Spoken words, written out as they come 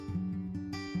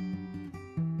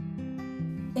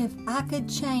if I could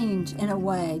change in a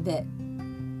way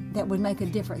that would make a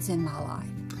difference in my life.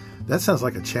 That sounds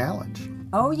like a challenge.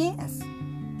 Oh, yes.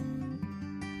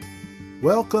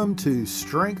 Welcome to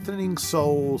Strengthening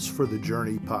Souls for the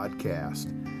Journey podcast.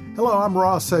 Hello, I'm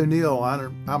Ross O'Neill.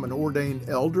 I'm an ordained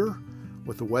elder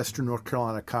with the Western North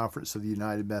Carolina Conference of the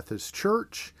United Methodist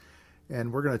Church,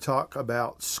 and we're going to talk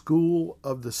about School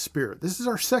of the Spirit. This is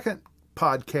our second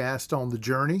podcast on the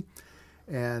journey,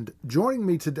 and joining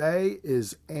me today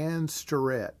is Ann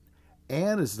Starrette.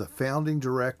 Ann is the founding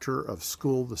director of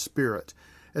School of the Spirit,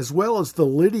 as well as the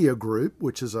Lydia Group,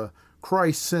 which is a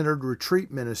Christ-centered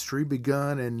retreat ministry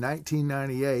begun in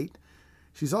 1998.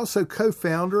 She's also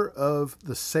co-founder of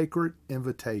the Sacred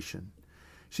Invitation.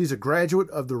 She's a graduate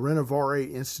of the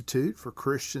Renovare Institute for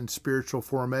Christian Spiritual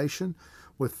Formation,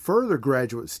 with further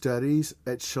graduate studies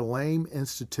at Shalem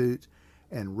Institute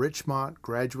and Richmond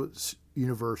Graduate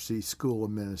University School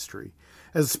of Ministry.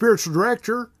 As a spiritual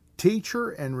director, teacher,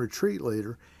 and retreat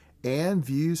leader, Ann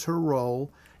views her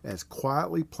role as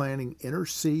quietly planting inner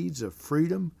seeds of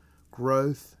freedom,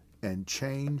 growth, and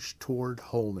change toward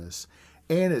wholeness.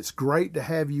 Ann, it's great to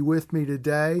have you with me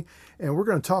today, and we're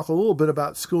going to talk a little bit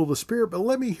about School of the Spirit, but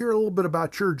let me hear a little bit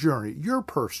about your journey, your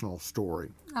personal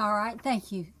story. All right.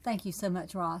 Thank you. Thank you so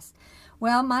much, Ross.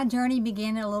 Well, my journey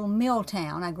began in a little mill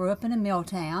town. I grew up in a mill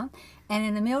town, and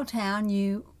in a mill town,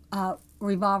 you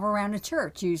revolve around a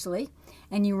church usually,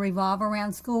 and you revolve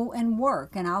around school and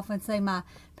work. And I often say my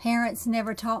parents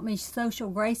never taught me social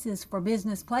graces for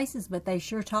business places, but they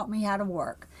sure taught me how to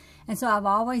work. And so I've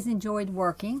always enjoyed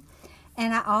working,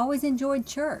 and I always enjoyed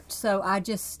church. So I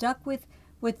just stuck with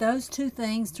those two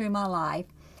things through my life.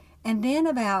 And then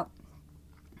about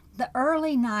the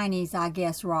early 90s, I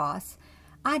guess, Ross,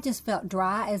 I just felt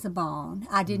dry as a bone.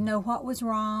 I didn't know what was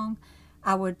wrong.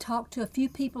 I would talk to a few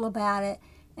people about it,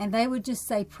 and they would just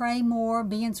say, pray more,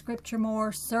 be in Scripture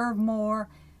more, serve more.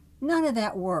 None of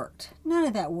that worked. None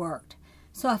of that worked.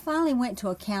 So I finally went to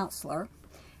a counselor,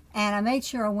 and I made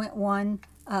sure I went one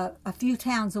a few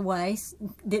towns away.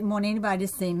 Didn't want anybody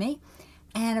to see me.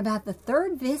 And about the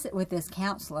third visit with this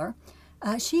counselor,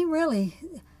 she really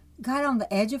got on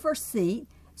the edge of her seat.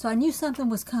 So I knew something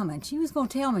was coming. She was going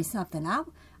to tell me something.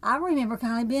 I remember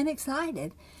kind of being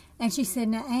excited. And she said,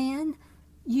 now, Ann,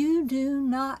 you do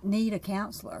not need a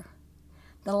counselor.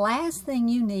 The last thing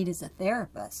you need is a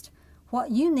therapist.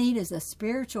 What you need is a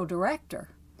spiritual director.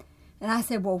 And I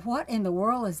said, well, what in the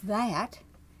world is that?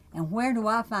 And where do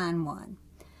I find one?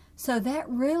 So that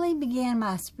really began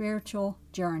my spiritual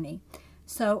journey.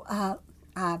 So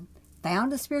I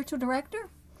found a spiritual director.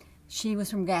 She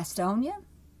was from Gastonia.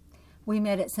 We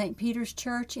met at St. Peter's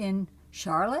Church in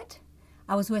Charlotte.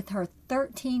 I was with her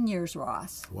 13 years,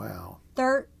 Ross. Wow.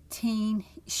 13.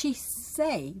 She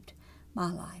saved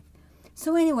my life.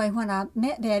 So anyway, when I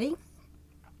met Betty,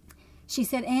 she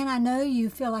said, Ann, I know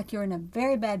you feel like you're in a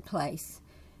very bad place.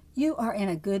 You are in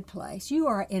a good place. You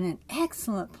are in an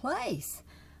excellent place.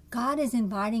 God is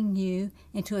inviting you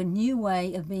into a new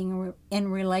way of being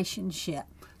in relationship.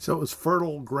 So it was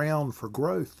fertile ground for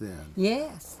growth then.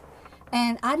 Yes.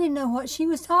 And I didn't know what she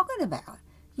was talking about.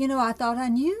 I thought I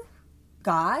knew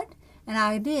God, and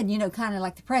I did, kind of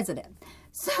like the president.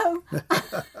 So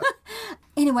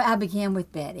anyway, I began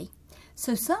with Betty.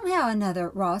 So somehow or another,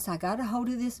 Ross, I got a hold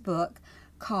of this book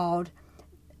called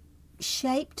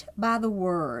Shaped by the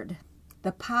Word,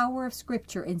 The Power of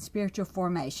Scripture in Spiritual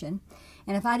Formation.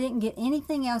 And if I didn't get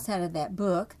anything else out of that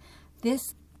book,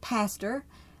 this pastor,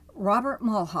 Robert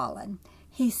Mulholland,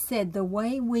 he said the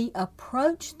way we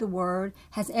approach the Word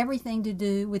has everything to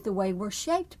do with the way we're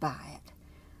shaped by it.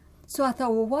 So I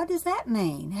thought, well, what does that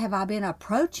mean? Have I been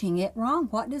approaching it wrong?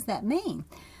 What does that mean?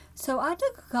 So I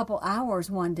took a couple hours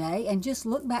one day and just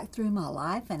looked back through my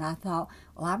life, and I thought,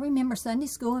 well, I remember Sunday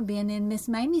school and being in Miss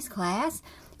Mamie's class,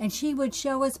 and she would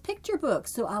show us picture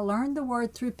books. So I learned the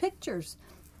Word through pictures.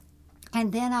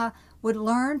 And then I would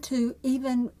learn to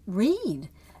even read.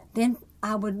 Then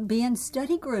I would be in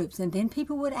study groups, and then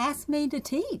people would ask me to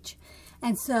teach.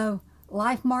 And so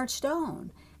life marched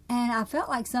on. And I felt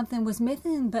like something was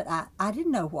missing, but I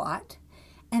didn't know what.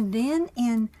 And then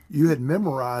You had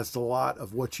memorized a lot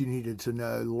of what you needed to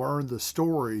know, learned the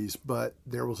stories, but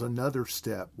there was another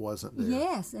step, wasn't there?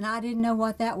 Yes, and I didn't know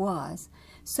what that was.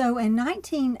 So in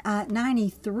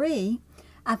 1993,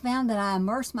 I found that I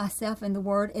immersed myself in the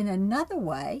Word in another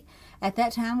way. At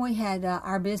that time, we had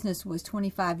our business was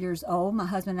 25 years old. My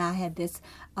husband and I had this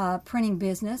printing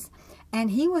business,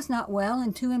 and he was not well,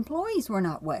 and 2 employees were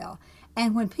not well.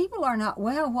 And when people are not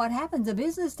well, what happens? The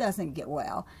business doesn't get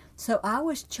well. So I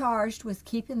was charged with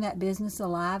keeping that business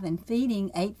alive and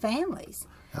feeding 8 families.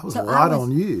 That was a lot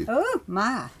on you. Oh,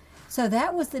 my. So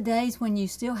that was the days when you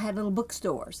still had little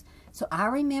bookstores. So I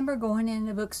remember going in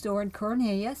the bookstore in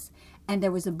Cornelius, and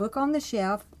there was a book on the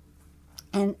shelf,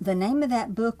 and the name of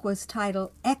that book was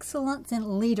titled Excellence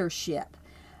in Leadership,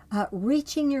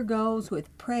 Reaching Your Goals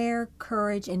with Prayer,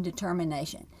 Courage, and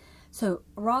Determination. So,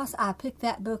 Ross, I picked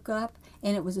that book up,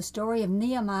 and it was a story of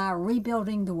Nehemiah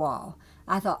rebuilding the wall.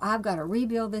 I thought, I've got to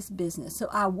rebuild this business. So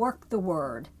I worked the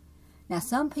Word. Now,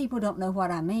 some people don't know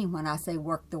what I mean when I say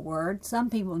work the Word. Some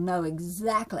people know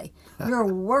exactly.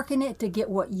 You're working it to get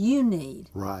what you need.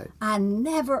 Right. I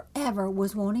never, ever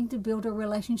was wanting to build a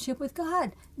relationship with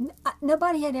God.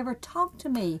 Nobody had ever talked to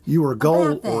me. You were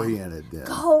about that. goal-oriented then.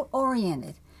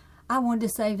 Goal-oriented. I wanted to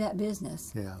save that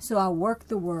business. Yeah. So I worked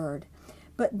the Word.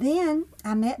 But then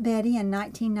I met Betty in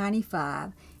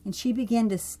 1995, and she began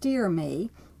to steer me,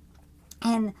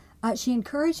 and she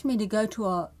encouraged me to go to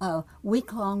a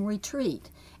week-long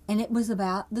retreat, and it was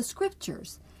about the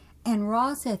Scriptures. And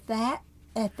Ross, at that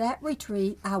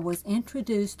retreat, I was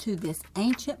introduced to this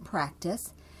ancient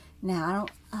practice. Now,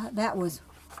 that was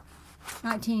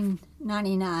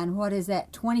 1999. What is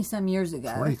that? 20-some years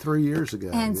ago. 23 years ago.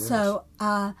 And yes. so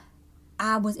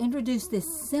I was introduced to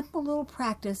this simple little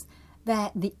practice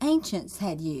that the ancients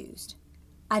had used.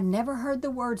 I'd never heard the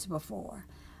words before,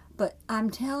 but I'm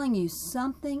telling you,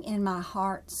 something in my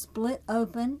heart split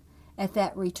open at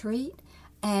that retreat,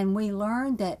 and we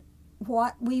learned that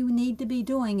what we need to be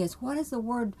doing is, what is the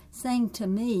Word saying to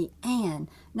me, and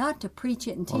not to preach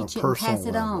it and teach it and pass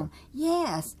it on.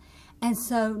 Yes. And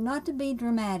so, not to be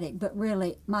dramatic, but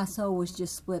really, my soul was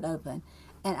just split open,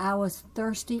 and I was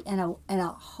thirsty in a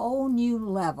whole new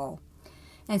level.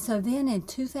 And so then in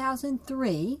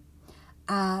 2003,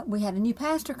 we had a new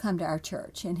pastor come to our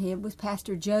church, and he was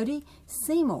Pastor Jody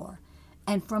Seymour.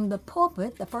 And from the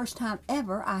pulpit, the first time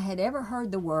ever I had ever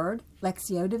heard the word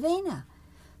Lectio Divina.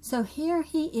 So here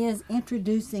he is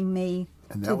introducing me to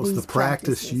these And that was the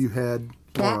practice you had learned.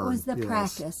 That was the yes.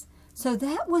 practice. So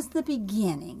that was the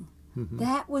beginning. Mm-hmm.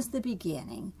 That was the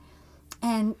beginning.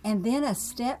 And then a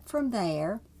step from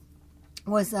there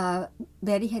was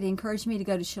Betty had encouraged me to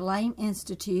go to Shalem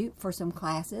Institute for some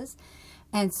classes,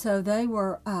 and so they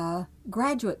were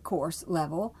graduate course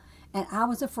level, and I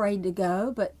was afraid to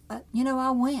go, but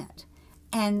I went,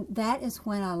 and that is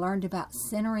when I learned about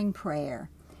centering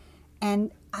prayer,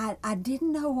 and I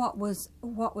didn't know what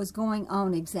was going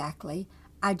on exactly.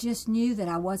 I just knew that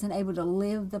I wasn't able to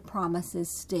live the promises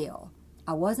still.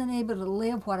 I wasn't able to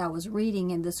live what I was reading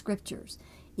in the Scriptures,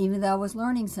 even though I was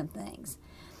learning some things.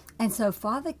 And so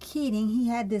Father Keating, he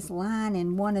had this line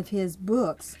in one of his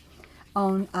books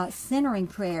on centering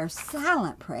prayer,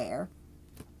 silent prayer.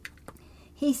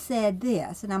 He said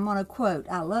this, and I'm going to quote,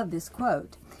 I love this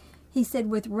quote. He said,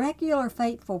 with regular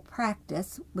faithful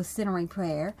practice with centering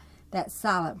prayer, that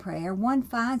silent prayer, one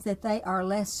finds that they are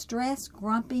less stressed,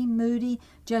 grumpy, moody,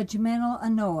 judgmental,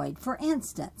 annoyed. For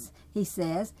instance, he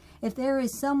says, if there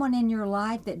is someone in your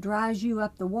life that drives you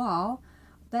up the wall,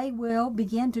 they will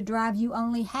begin to drive you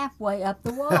only halfway up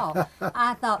the wall.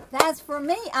 I thought, that's for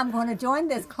me. I'm going to join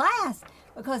this class,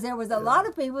 because there was a lot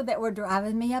of people that were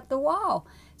driving me up the wall.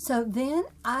 So then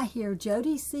I hear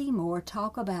Jody Seymour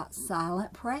talk about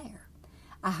silent prayer.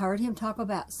 I heard him talk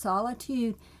about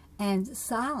solitude and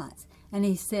silence, and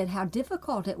he said how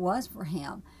difficult it was for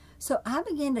him. So I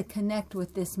began to connect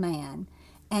with this man,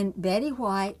 and Betty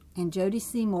White and Jody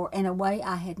Seymour, in a way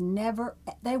I had never,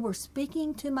 they were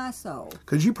speaking to my soul.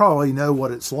 Because you probably know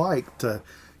what it's like to,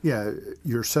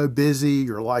 you're so busy,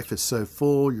 your life is so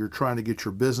full, you're trying to get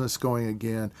your business going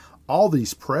again, all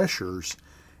these pressures,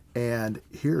 and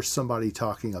here's somebody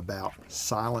talking about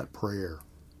silent prayer.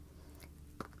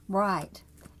 Right.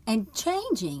 And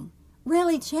changing,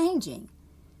 really changing.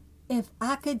 If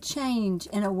I could change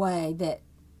in a way that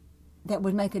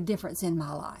would make a difference in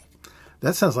my life.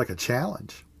 That sounds like a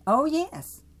challenge. Oh,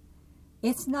 yes.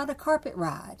 It's not a carpet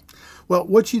ride. Well,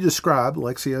 what you described,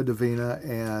 Lectio Divina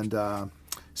and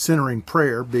centering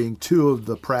prayer being two of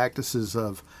the practices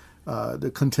of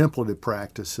the contemplative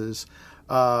practices,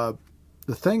 the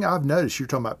thing I've noticed, you're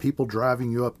talking about people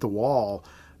driving you up the wall,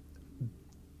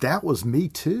 that was me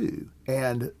too.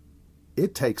 And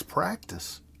it takes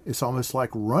practice. It's almost like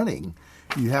running.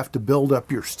 You have to build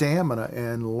up your stamina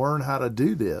and learn how to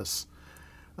do this.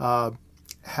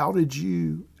 How did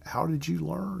you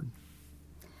learn?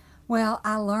 Well,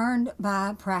 I learned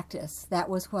by practice. That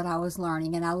was what I was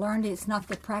learning. And I learned it's not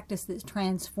the practice that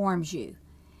transforms you.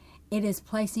 It is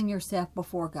placing yourself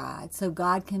before God so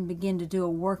God can begin to do a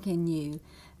work in you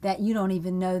that you don't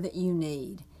even know that you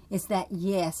need. It's that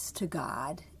yes to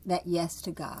God, that yes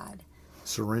to God.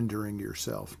 Surrendering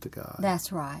yourself to God.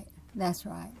 That's right. That's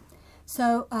right.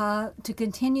 So to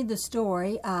continue the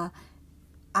story,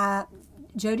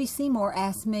 Jody Seymour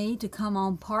asked me to come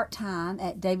on part-time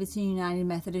at Davidson United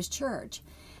Methodist Church.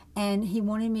 And he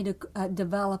wanted me to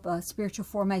develop a spiritual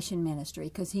formation ministry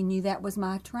because he knew that was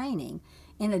my training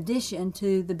in addition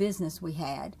to the business we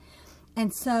had.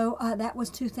 And so that was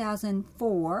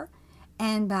 2004.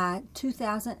 And by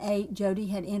 2008, Jody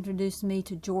had introduced me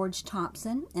to George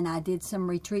Thompson, and I did some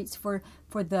retreats for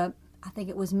the, I think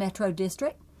it was Metro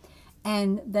District.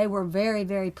 And they were very,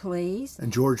 very pleased.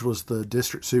 And George was the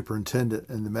district superintendent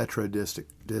in the Metro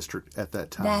District at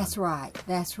that time. That's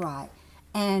right.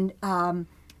 And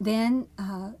then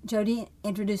Jody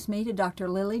introduced me to Dr.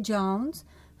 Lily Jones,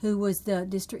 who was the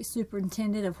district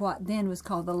superintendent of what then was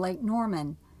called the Lake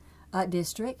Norman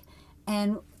district.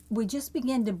 And we just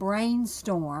began to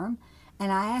brainstorm.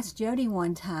 And I asked Jody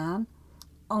one time,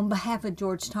 on behalf of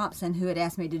George Thompson, who had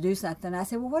asked me to do something, I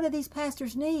said, well, what do these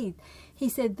pastors need? He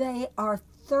said, they are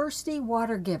thirsty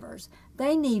water givers.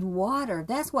 They need water.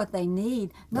 That's what they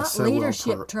need, not so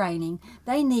leadership training.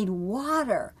 They need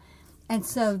water. And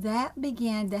so that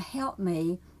began to help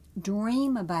me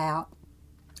dream about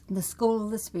the School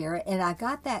of the Spirit. And I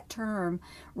got that term,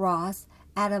 Ross,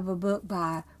 out of a book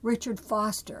by Richard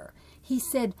Foster. He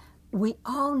said, we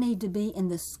all need to be in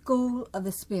the School of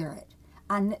the Spirit.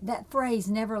 That phrase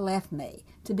never left me,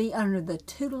 to be under the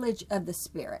tutelage of the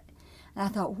Spirit. And I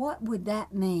thought, what would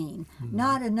that mean? Mm-hmm.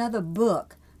 Not another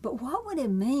book, but what would it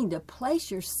mean to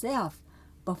place yourself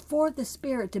before the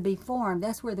Spirit to be formed?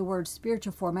 That's where the word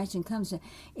spiritual formation comes from.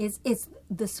 It's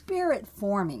the Spirit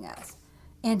forming us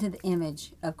into the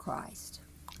image of Christ.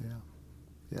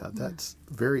 Yeah, that's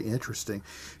very interesting.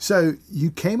 So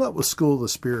you came up with School of the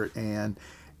Spirit, Ann,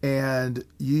 and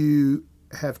you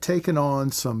have taken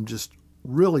on some just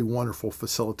really wonderful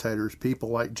facilitators, people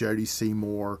like Jody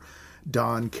Seymour,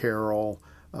 Don Carroll,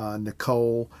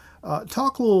 Nicole.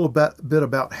 Talk a little bit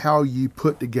about how you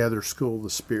put together School of the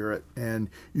Spirit and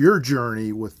your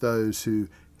journey with those who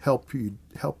helped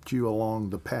you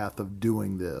along the path of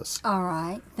doing this. All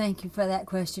right. Thank you for that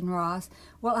question, Ross.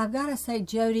 Well, I've got to say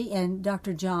Jody and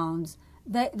Dr. Jones,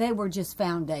 they were just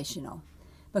foundational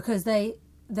because they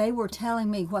were telling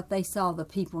me what they saw the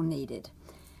people needed.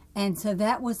 And so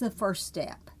that was the first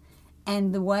step.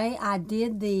 And the way I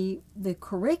did the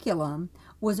curriculum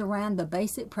was around the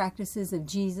basic practices of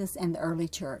Jesus and the early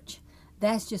church.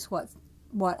 That's just what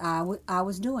I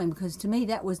was doing, because to me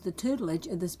that was the tutelage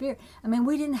of the Spirit. I mean,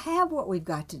 we didn't have what we've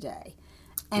got today.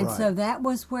 And so that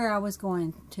was where I was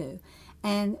going to.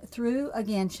 And through,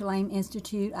 again, Shalem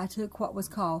Institute, I took what was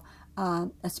called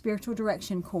a spiritual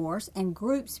direction course and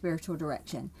group spiritual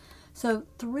direction. So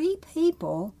 3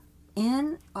 people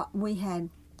we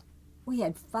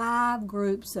had 5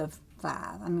 groups of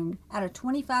 5. I mean, out of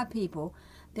 25 people,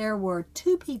 there were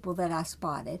 2 people that I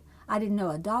spotted. I didn't know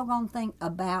a doggone thing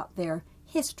about their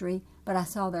history, but I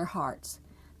saw their hearts.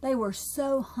 They were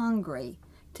so hungry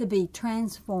to be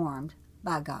transformed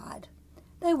by God.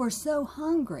 They were so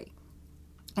hungry.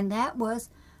 And that was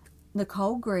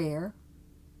Nicole Greer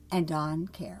and Don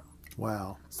Carroll.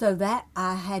 Wow. So that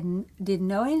didn't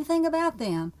know anything about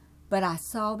them, but I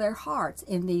saw their hearts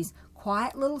in these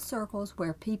quiet little circles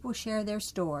where people share their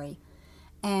story.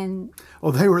 And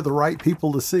they were the right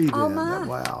people to see then. Oh my.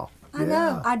 Wow. I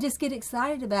know. I just get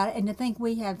excited about it, and to think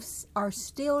we are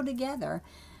still together.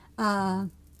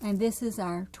 And this is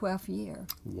our 12th year.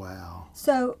 Wow.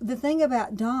 So the thing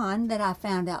about Don that I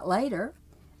found out later,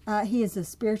 he is a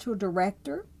spiritual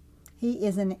director. He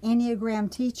is an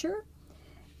Enneagram teacher.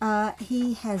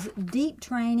 He has deep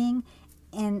training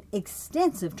and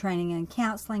extensive training in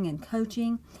counseling and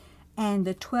coaching and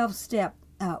the 12-step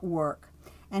work.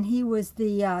 And he was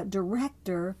the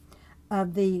director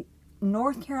of the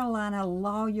North Carolina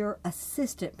Lawyer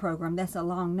Assistant Program. That's a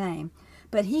long name.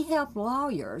 But he helped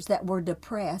lawyers that were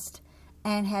depressed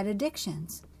and had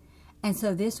addictions. And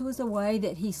so this was a way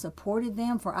that he supported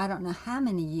them for I don't know how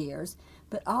many years.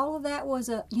 But all of that was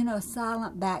a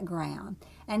silent background.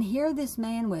 And here this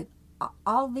man with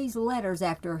all these letters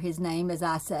after his name, as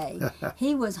I say,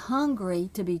 he was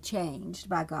hungry to be changed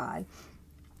by God.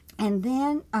 And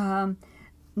then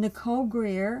Nicole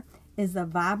Greer is a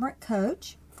vibrant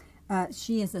coach.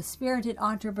 She is a spirited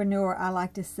entrepreneur, I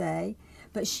like to say,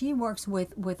 but she works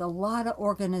with a lot of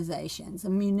organizations,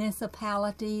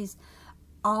 municipalities,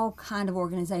 all kind of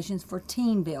organizations for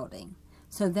team building.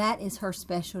 So that is her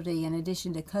specialty. In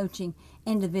addition to coaching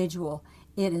individual,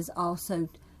 it is also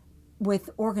with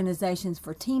organizations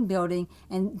for team building,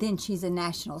 and then she's a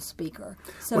national speaker.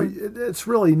 So it's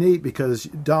really neat because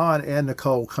Don and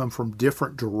Nicole come from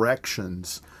different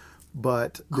directions,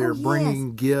 but they're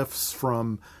bringing gifts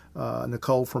from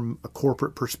Nicole from a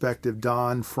corporate perspective,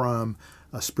 Don from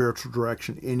a spiritual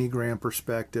direction, Enneagram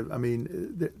perspective. I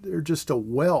mean, they're just a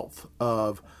wealth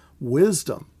of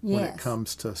wisdom when it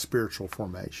comes to spiritual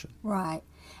formation. Right.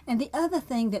 And the other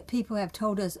thing that people have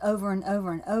told us over and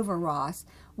over and over, Ross,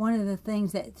 one of the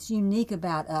things that's unique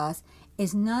about us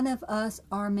is none of us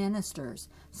are ministers.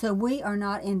 So we are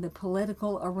not in the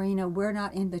political arena. We're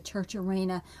not in the church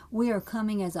arena. We are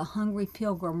coming as a hungry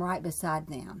pilgrim right beside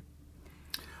them.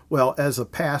 Well, as a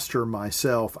pastor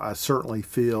myself, I certainly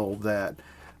feel that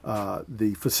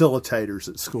the facilitators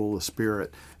at School of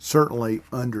Spirit certainly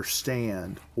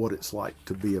understand what it's like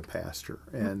to be a pastor,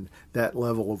 and that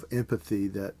level of empathy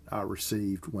that I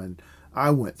received when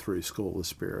I went through School of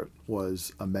Spirit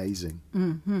was amazing.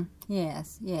 Mm-hmm.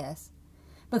 Yes, yes.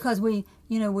 Because we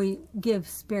give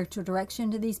spiritual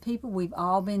direction to these people. We've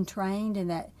all been trained in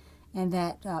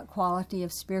that quality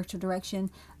of spiritual direction,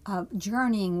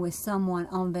 journeying with someone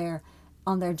on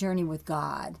their journey with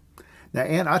God. Now,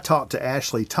 Ann, I talked to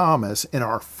Ashley Thomas in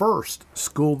our first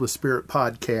School of the Spirit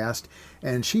podcast,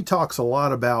 and she talks a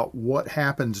lot about what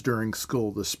happens during School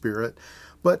of the Spirit.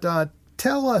 But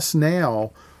tell us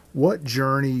now what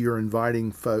journey you're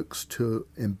inviting folks to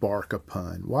embark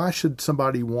upon. Why should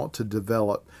somebody want to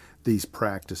develop these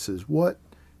practices? What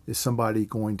is somebody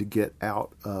going to get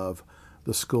out of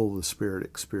the School of the Spirit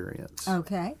experience?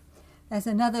 Okay. That's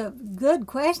another good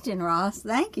question, Ross.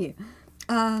 Thank you.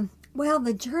 Well,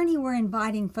 the journey we're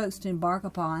inviting folks to embark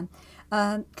upon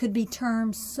could be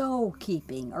termed soul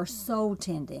keeping or soul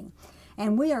tending.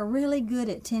 And we are really good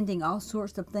at tending all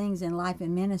sorts of things in life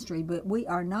and ministry, but we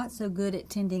are not so good at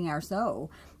tending our soul.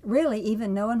 Really,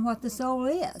 even knowing what the soul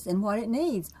is and what it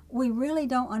needs. We really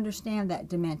don't understand that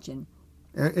dimension.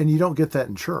 And you don't get that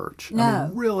in church.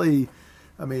 No.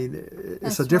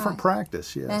 It's a different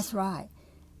practice, yes. That's right.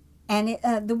 And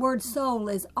the word soul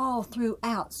is all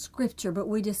throughout Scripture, but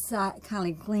we just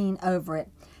kind of glean over it.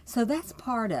 So that's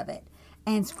part of it.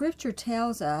 And Scripture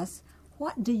tells us,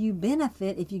 what do you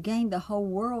benefit if you gain the whole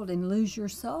world and lose your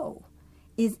soul?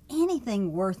 Is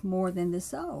anything worth more than the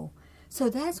soul? So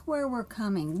that's where we're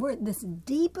coming. We're this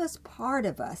deepest part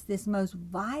of us, this most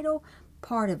vital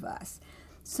part of us.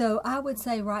 So I would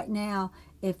say right now,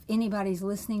 if anybody's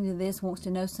listening to this, wants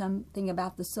to know something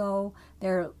about the soul,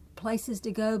 there are places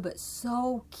to go, but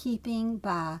Soul Keeping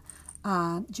by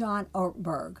John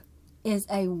Ortberg is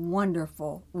a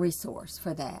wonderful resource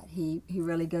for that. He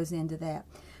really goes into that.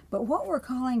 But what we're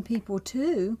calling people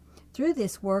to through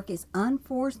this work is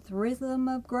unforced rhythm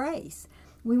of grace.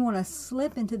 We want to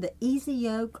slip into the easy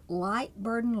yoke, light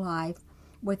burden life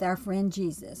with our friend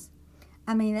Jesus.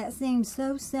 I mean, that seems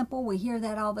so simple. We hear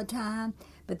that all the time.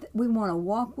 But we want to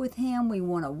walk with him. We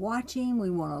want to watch him. We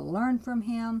want to learn from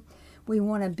him. We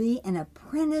want to be an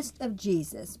apprentice of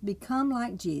Jesus, become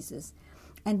like Jesus.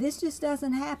 And this just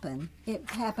doesn't happen. It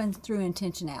happens through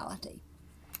intentionality.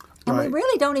 And we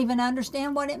really don't even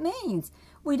understand what it means.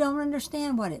 We don't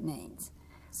understand what it means.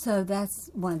 So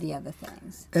that's one of the other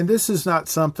things. And this is not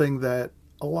something that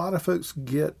a lot of folks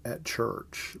get at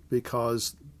church,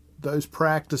 because those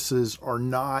practices are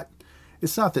not,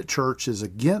 it's not that church is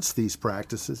against these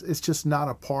practices. It's just not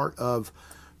a part of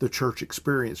the church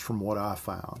experience from what I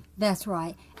found. That's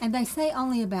right. And they say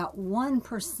only about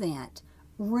 1%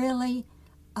 really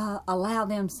allow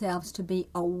themselves to be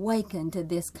awakened to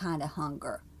this kind of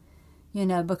hunger,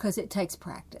 because it takes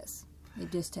practice.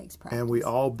 It just takes practice. And we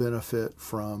all benefit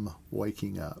from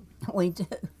waking up. We do,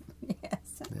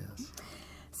 yes. Yes.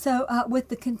 So with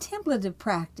the contemplative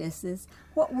practices,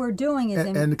 what we're doing is...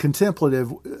 And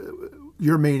contemplative,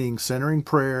 you're meaning centering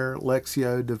prayer,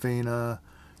 Lectio Divina,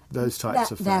 those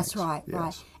types of things. That's right, yes.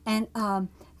 right. And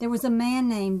there was a man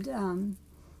named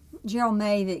Gerald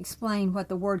May that explained what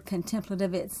the word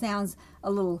contemplative, it sounds a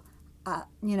little,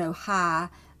 high,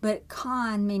 but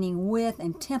con meaning with,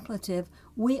 and templative,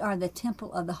 we are the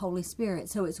temple of the Holy Spirit.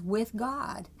 So it's with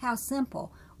God. How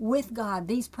simple. With God.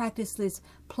 These practices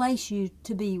place you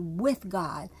to be with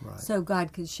God, so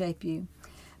God could shape you.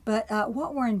 But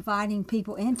what we're inviting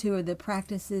people into are the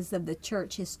practices of the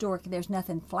church historic. There's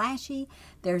nothing flashy.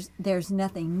 There's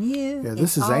nothing new. Yeah,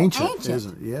 this is ancient,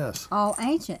 isn't it? Yes. All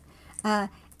ancient. And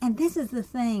this is the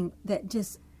thing that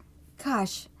just,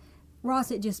 gosh,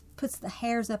 Ross, it just puts the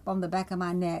hairs up on the back of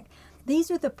my neck. These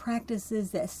are the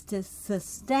practices that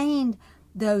sustained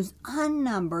those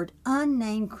unnumbered,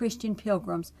 unnamed Christian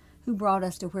pilgrims who brought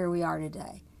us to where we are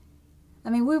today. I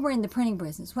mean, we were in the printing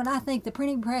business when I think the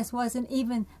printing press wasn't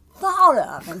even thought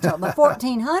of until the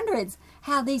 1400s,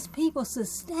 how these people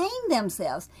sustained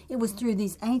themselves. It was through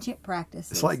these ancient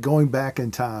practices. It's like going back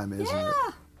in time, isn't it?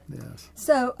 Yes.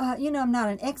 So, I'm not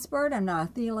an expert. I'm not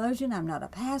a theologian. I'm not a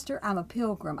pastor. I'm a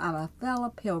pilgrim. I'm a fellow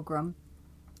pilgrim.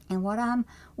 And what I'm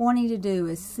wanting to do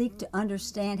is seek to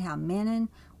understand how men and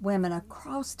women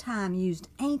across time used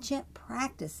ancient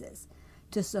practices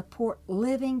to support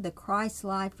living the Christ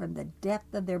life from the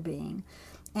depth of their being.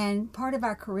 And part of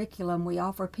our curriculum, we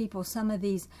offer people some of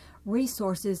these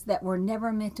resources that were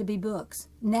never meant to be books.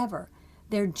 Never.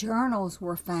 Their journals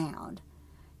were found.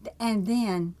 And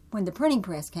then when the printing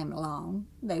press came along,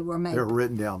 they were made. They were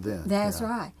written down then. That's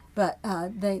right. But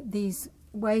these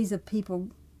ways of people,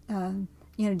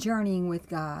 journeying with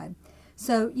God.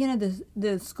 So,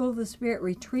 the School of the Spirit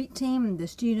retreat team and the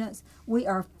students, we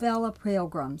are fellow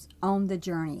pilgrims on the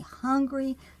journey,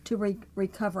 hungry to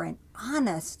recover an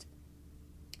honest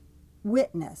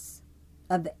witness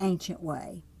of the ancient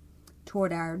way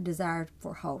toward our desire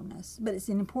for wholeness. But it's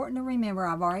important to remember,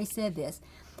 I've already said this,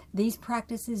 these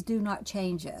practices do not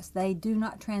change us. They do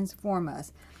not transform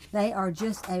us. They are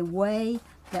just a way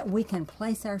that we can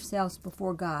place ourselves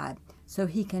before God so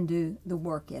He can do the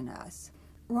work in us.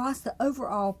 Ross, the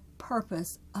overall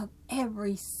purpose of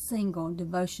every single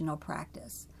devotional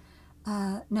practice,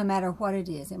 no matter what it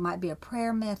is, it might be a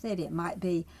prayer method, it might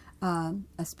be a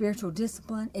spiritual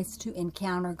discipline, it's to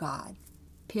encounter God,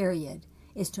 period.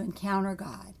 It's to encounter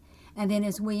God. And then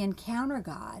as we encounter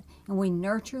God and we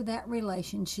nurture that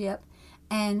relationship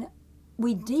and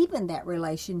we deepen that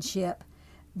relationship,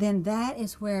 then that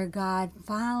is where God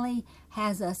finally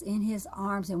has us in His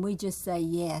arms and we just say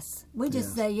yes. We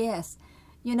just say yes.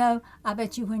 I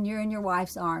bet you when you're in your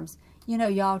wife's arms,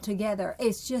 y'all together,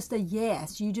 it's just a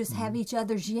yes. You just have each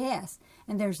other's yes.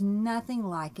 And there's nothing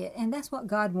like it. And that's what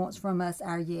God wants from us,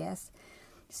 our yes.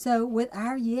 So with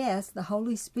our yes, the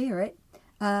Holy Spirit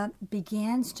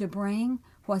begins to bring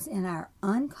what's in our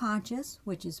unconscious,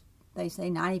 which is, they say,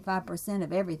 95%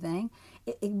 of everything.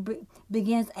 It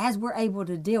begins, as we're able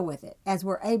to deal with it, as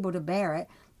we're able to bear it,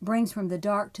 brings from the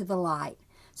dark to the light.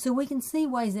 So we can see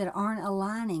ways that aren't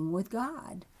aligning with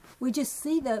God. We just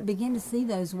begin to see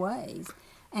those ways.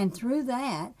 And through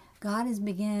that, God is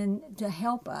beginning to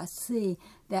help us see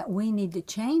that we need to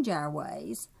change our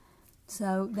ways.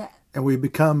 And we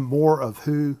become more of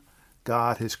who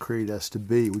God has created us to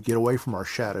be. We get away from our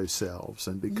shadow selves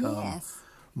and become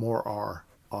more our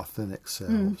authentic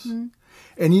selves. Mm-hmm.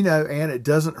 And Ann, it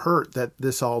doesn't hurt that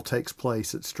this all takes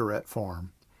place at Starrette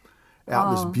Farm. Out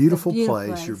in this beautiful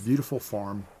place, your beautiful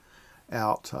farm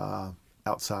outside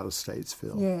of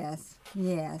Statesville.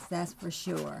 Yes, that's for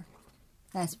sure.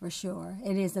 That's for sure.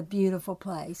 It is a beautiful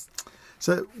place.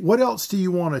 So what else do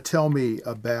you want to tell me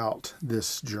about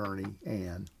this journey,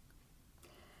 Ann?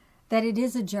 That it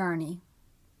is a journey.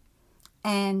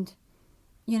 And,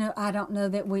 I don't know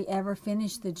that we ever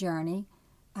finish the journey.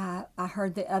 I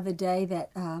heard the other day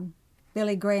that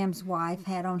Billy Graham's wife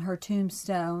had on her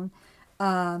tombstone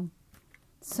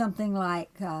something like,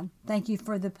 thank you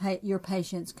for your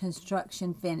patience,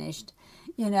 construction finished,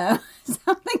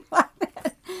 something like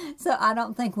that. So I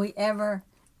don't think we ever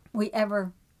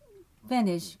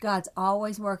finish. God's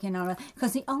always working on it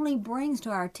because He only brings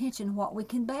to our attention what we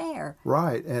can bear.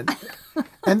 Right. And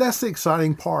that's the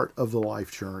exciting part of the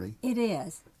life journey. It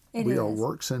is. We are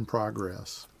works in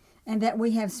progress. And that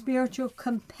we have spiritual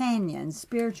companions,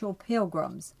 spiritual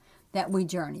pilgrims that we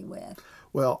journey with.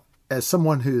 Well, as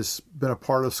someone who's been a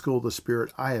part of School of the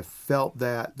Spirit, I have felt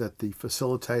that the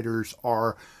facilitators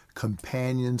are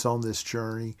companions on this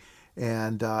journey.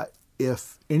 And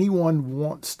if anyone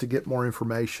wants to get more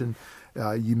information,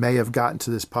 you may have gotten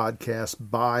to this podcast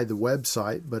by the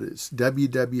website, but it's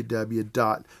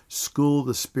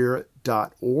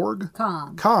www.schoolofthespirit.org.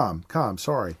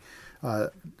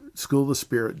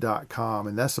 Schoolofthespirit.com,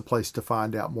 and that's the place to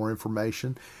find out more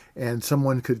information. And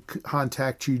someone could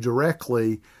contact you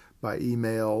directly by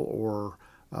email or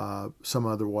some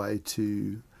other way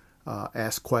to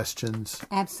ask questions.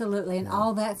 Absolutely, and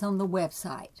all that's on the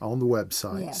website. On the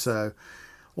website. Yes. So,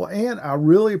 well, Ann, I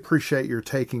really appreciate your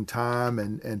taking time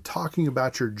and talking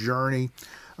about your journey.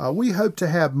 We hope to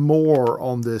have more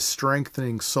on this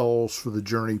Strengthening Souls for the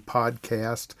Journey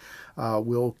podcast.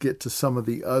 We'll get to some of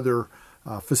the other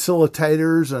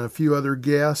facilitators and a few other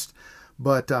guests.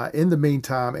 But in the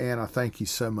meantime, Ann, I thank you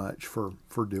so much for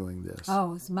doing this.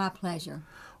 Oh, it's my pleasure.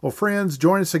 Well, friends,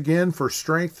 join us again for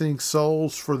Strengthening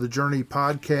Souls for the Journey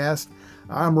podcast.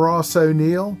 I'm Ross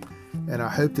O'Neill, and I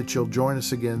hope that you'll join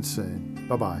us again soon.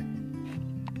 Bye-bye.